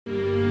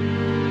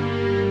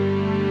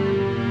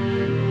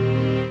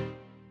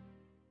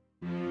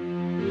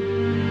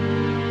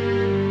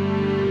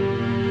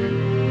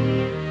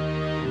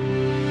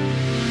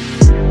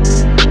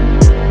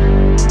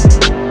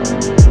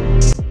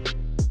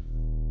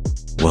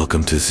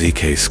Welcome to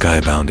ZK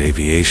SkyBound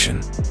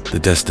Aviation, the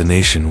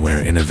destination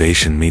where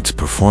innovation meets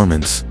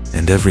performance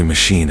and every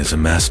machine is a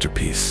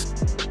masterpiece.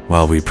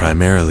 While we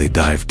primarily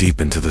dive deep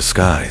into the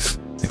skies,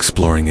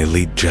 exploring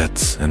elite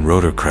jets and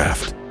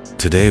rotorcraft,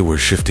 today we're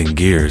shifting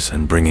gears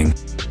and bringing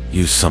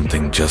you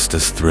something just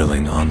as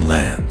thrilling on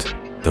land: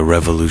 the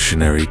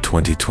revolutionary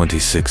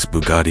 2026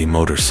 Bugatti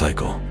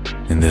motorcycle.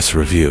 In this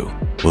review,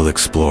 we'll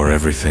explore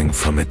everything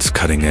from its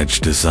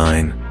cutting-edge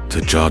design to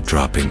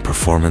jaw-dropping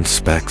performance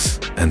specs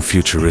and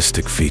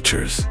futuristic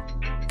features,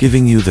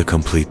 giving you the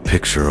complete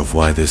picture of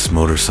why this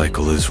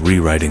motorcycle is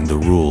rewriting the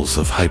rules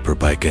of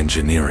hyperbike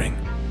engineering.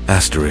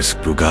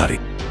 Bugatti,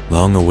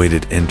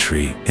 long-awaited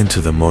entry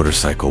into the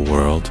motorcycle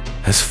world,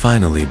 has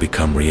finally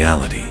become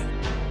reality.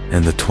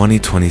 And the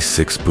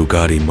 2026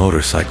 Bugatti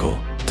motorcycle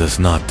does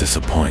not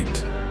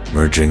disappoint,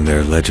 merging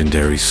their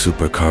legendary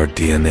supercar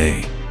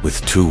DNA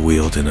with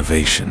two-wheeled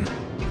innovation.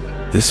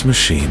 This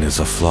machine is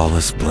a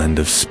flawless blend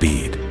of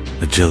speed,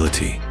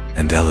 agility,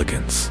 and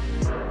elegance.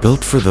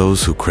 Built for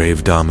those who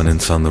crave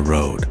dominance on the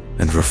road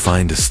and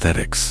refined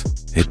aesthetics,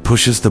 it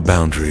pushes the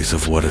boundaries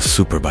of what a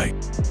superbike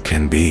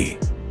can be.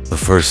 The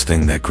first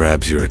thing that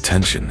grabs your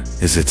attention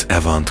is its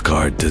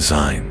avant-garde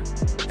design.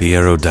 The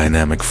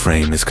aerodynamic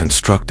frame is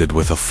constructed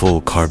with a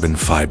full carbon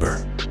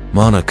fiber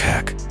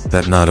monocoque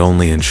that not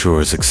only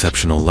ensures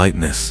exceptional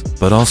lightness,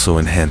 but also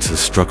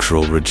enhances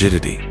structural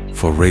rigidity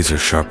for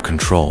razor-sharp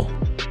control.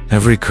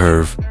 Every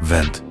curve,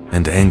 vent,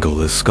 and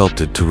angle is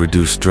sculpted to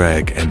reduce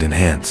drag and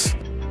enhance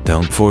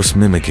downforce,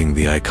 mimicking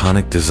the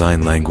iconic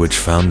design language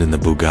found in the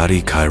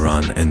Bugatti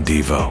Chiron and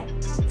Devo.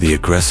 The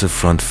aggressive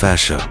front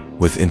fascia,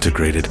 with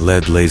integrated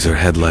LED laser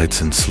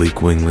headlights and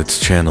sleek winglets,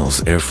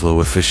 channels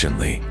airflow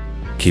efficiently,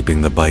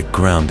 keeping the bike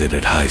grounded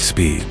at high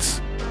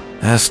speeds.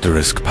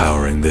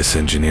 Powering this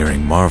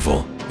engineering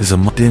marvel is a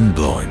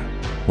mind-blowing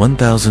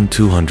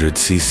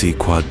 1,200cc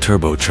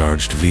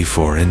quad-turbocharged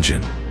V4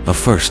 engine, a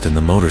first in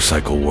the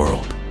motorcycle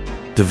world.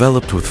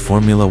 Developed with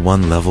Formula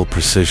One level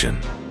precision,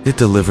 it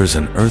delivers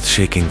an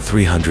earth-shaking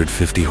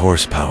 350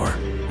 horsepower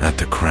at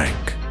the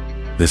crank.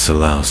 This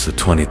allows the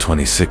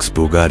 2026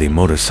 Bugatti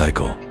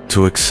motorcycle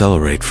to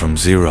accelerate from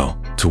 0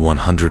 to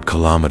 100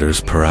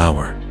 kilometers per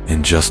hour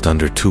in just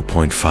under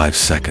 2.5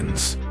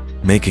 seconds,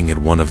 making it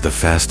one of the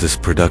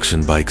fastest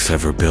production bikes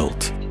ever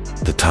built.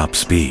 The top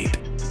speed,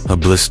 a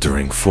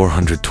blistering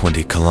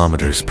 420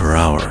 kilometers per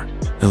hour,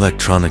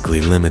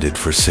 electronically limited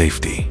for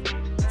safety.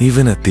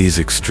 Even at these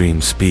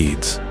extreme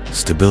speeds,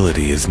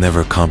 stability is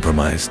never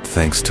compromised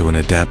thanks to an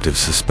adaptive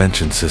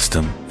suspension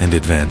system and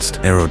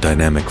advanced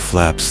aerodynamic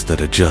flaps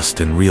that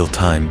adjust in real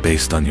time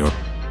based on your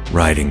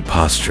riding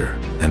posture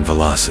and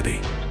velocity.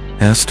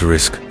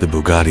 The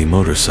Bugatti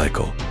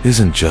motorcycle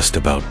isn't just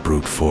about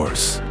brute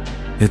force.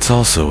 It's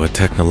also a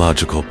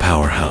technological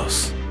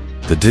powerhouse.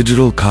 The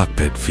digital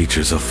cockpit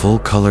features a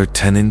full-color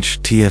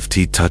 10-inch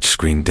TFT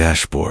touchscreen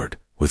dashboard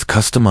with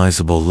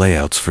customizable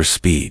layouts for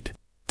speed,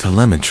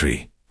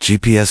 telemetry,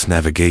 GPS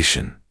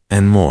navigation,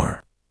 and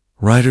more.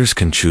 Riders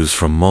can choose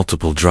from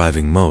multiple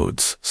driving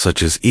modes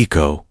such as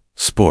Eco,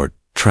 Sport,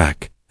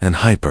 Track, and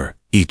Hyper,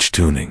 each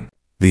tuning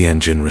the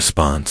engine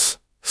response,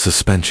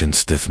 suspension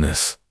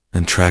stiffness,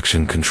 and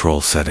traction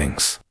control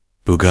settings.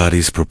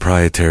 Bugatti's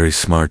proprietary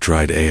Smart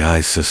Ride AI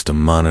system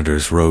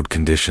monitors road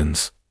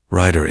conditions,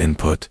 rider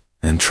input,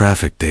 and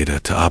traffic data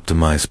to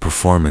optimize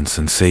performance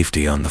and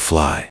safety on the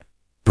fly.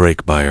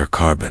 Brake-Buyer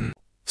carbon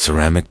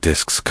ceramic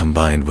discs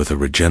combined with a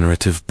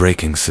regenerative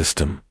braking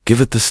system give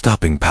it the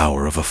stopping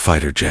power of a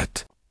fighter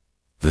jet.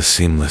 The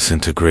seamless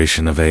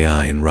integration of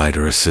AI and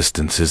rider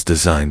assistance is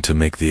designed to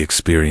make the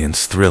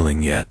experience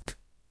thrilling yet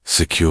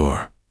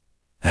secure.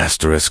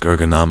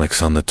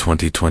 Ergonomics on the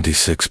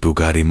 2026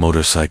 Bugatti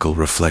motorcycle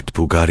reflect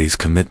Bugatti's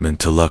commitment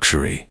to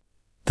luxury.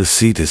 The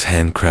seat is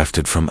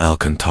handcrafted from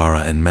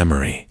Alcantara and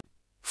memory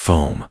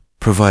foam,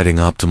 providing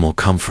optimal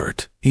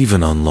comfort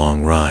even on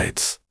long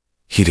rides.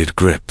 Heated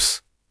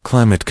grips,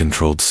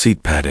 climate-controlled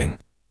seat padding,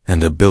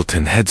 and a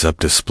built-in heads-up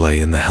display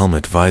in the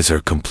helmet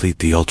visor complete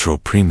the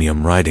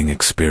ultra-premium riding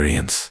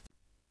experience.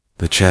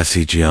 The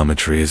chassis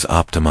geometry is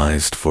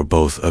optimized for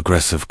both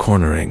aggressive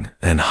cornering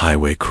and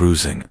highway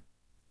cruising,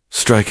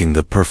 striking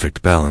the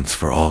perfect balance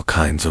for all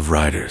kinds of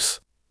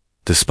riders.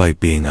 Despite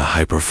being a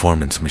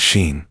high-performance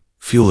machine,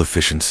 fuel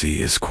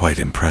efficiency is quite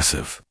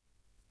impressive.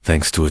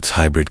 Thanks to its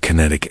hybrid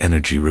kinetic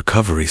energy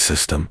recovery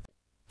system,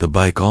 the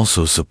bike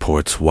also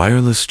supports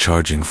wireless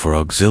charging for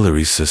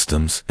auxiliary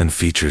systems and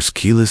features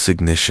keyless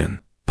ignition,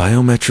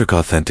 biometric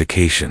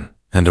authentication,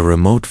 and a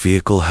remote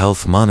vehicle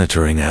health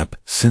monitoring app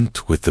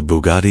synced with the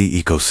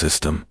Bugatti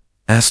ecosystem.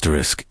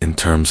 In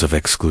terms of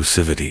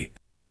exclusivity,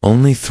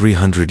 only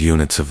 300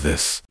 units of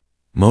this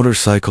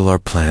motorcycle are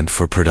planned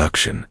for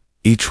production,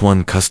 each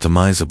one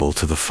customizable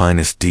to the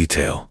finest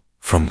detail,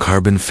 from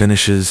carbon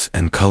finishes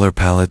and color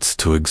palettes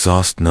to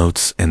exhaust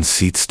notes and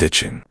seat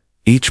stitching.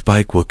 Each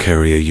bike will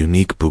carry a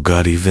unique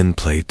Bugatti VIN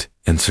plate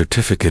and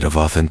certificate of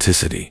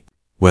authenticity.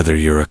 Whether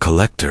you're a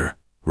collector,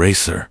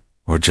 racer,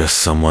 or just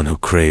someone who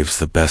craves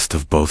the best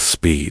of both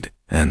speed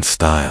and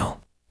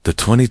style, the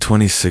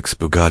 2026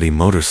 Bugatti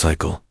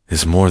motorcycle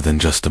is more than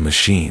just a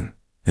machine.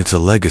 It's a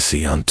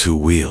legacy on two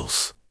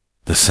wheels.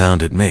 The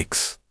sound it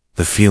makes,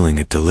 the feeling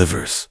it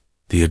delivers,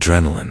 the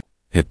adrenaline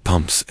it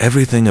pumps,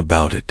 everything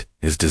about it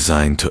is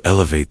designed to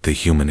elevate the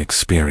human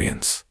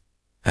experience.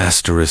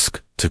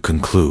 To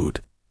conclude,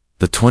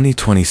 the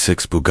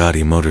 2026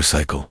 Bugatti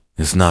motorcycle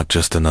is not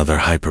just another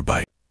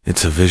hyperbike.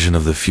 It's a vision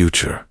of the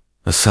future,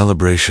 a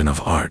celebration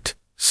of art,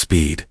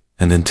 speed,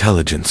 and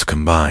intelligence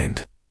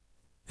combined.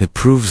 It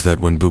proves that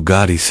when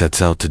Bugatti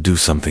sets out to do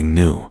something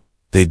new,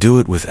 they do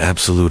it with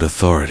absolute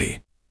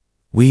authority.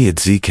 We at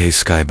ZK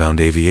SkyBound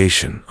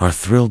Aviation are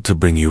thrilled to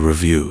bring you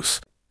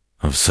reviews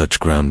of such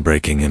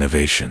groundbreaking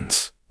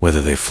innovations,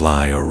 whether they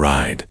fly or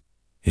ride.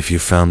 If you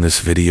found this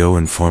video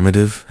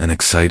informative and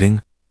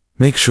exciting,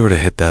 make sure to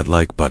hit that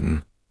like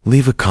button,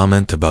 leave a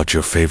comment about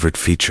your favorite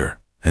feature,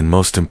 and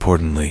most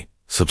importantly,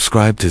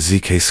 subscribe to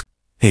ZK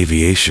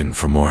Aviation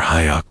for more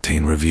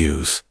high-octane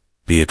reviews,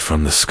 be it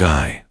from the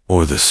sky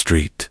or the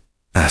street.